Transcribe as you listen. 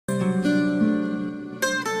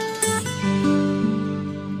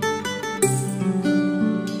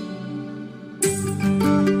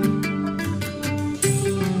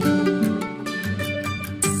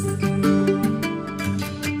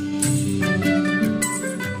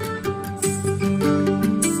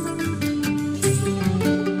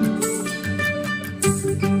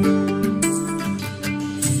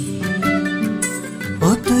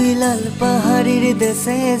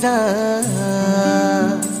দেশে যা,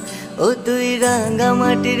 ও তুই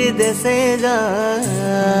রাঙ্গামাটির দেশে যা,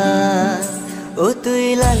 ও তুই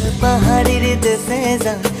লাল পাহাড়ির দেশে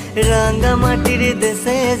যা, রাঙ্গামাটির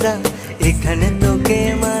দেশে যা, এখানে তোকে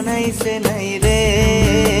মানাইছে নাই রে,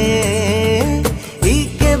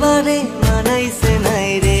 একেবারে মানাইছে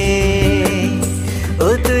নাই রে। ও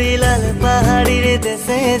তুই লাল পাহাড়ির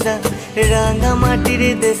দেশে যা, রাঙ্গামাটির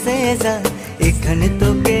দেশে যা, এখানে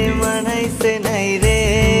তোকে মানাইছে নাই রে,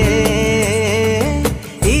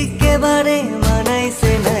 একেবারে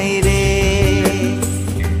মানাইছে নাই রে।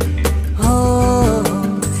 হো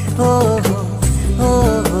হো হো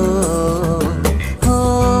হো হো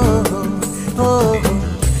হো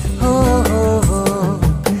হো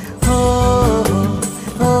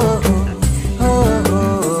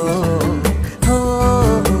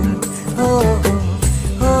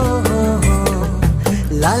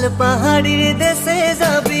লাল পাহাড়ির দেশে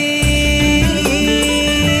যাবি,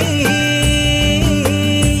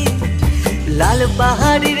 লাল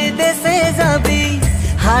পাহাড়ির দেশে যাবি,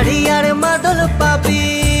 হাড়িয়ার মাদল পাবি।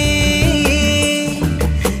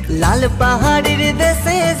 লাল পাহাড়ির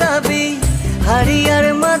দেশে যাবি, হাড়িয়ার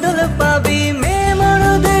মাদল পাবি, মেয়ে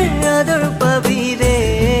মরদের আদর পাবি রে।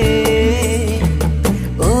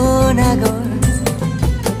 ও নাগর,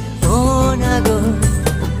 ও নাগর,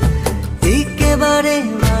 একেবারে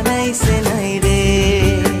মানাইছে নাই রে,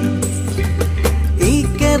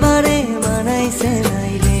 একেবারে মানাইছে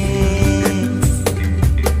নাই রে।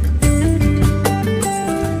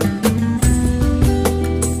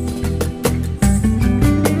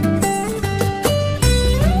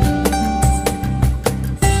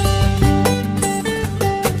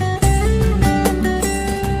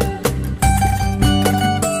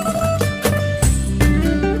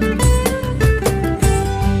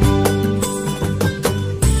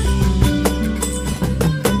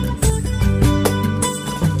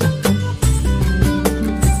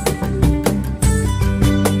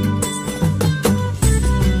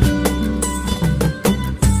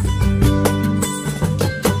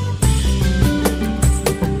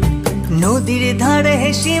 নদীর ধারে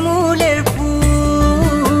শিমুলের ফুল,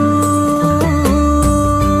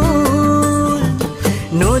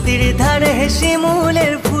 নদীর ধারে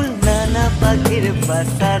শিমুলের ফুল, নানা পাখির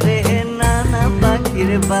বাসা রে, নানা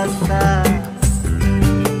পাখির বাসা।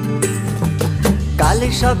 কাল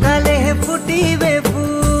সকালে ফুটিবে